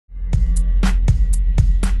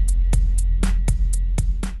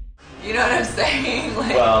saying?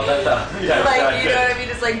 Like, well, that's yeah, like, you know what I mean?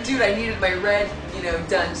 It's like, dude, I needed my red, you know,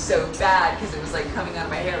 done so bad because it was like coming out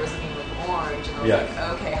of my hair, it was looking like orange. And I was like,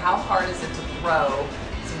 okay, how hard is it to throw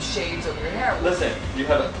some shades over your hair? Listen, you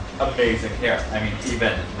have amazing hair. I mean,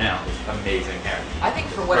 even now, it's amazing hair. I think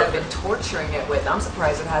for what I've been torturing it with, I'm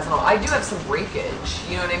surprised it hasn't all. I do have some breakage,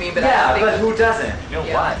 you know what I mean? But yeah, I think, but who doesn't? You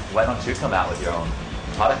know what? Why don't you come out with your own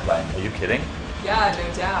product line? Are you kidding? Yeah,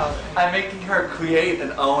 no doubt. I'm making her create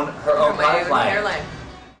and own her own my product own line. hairline.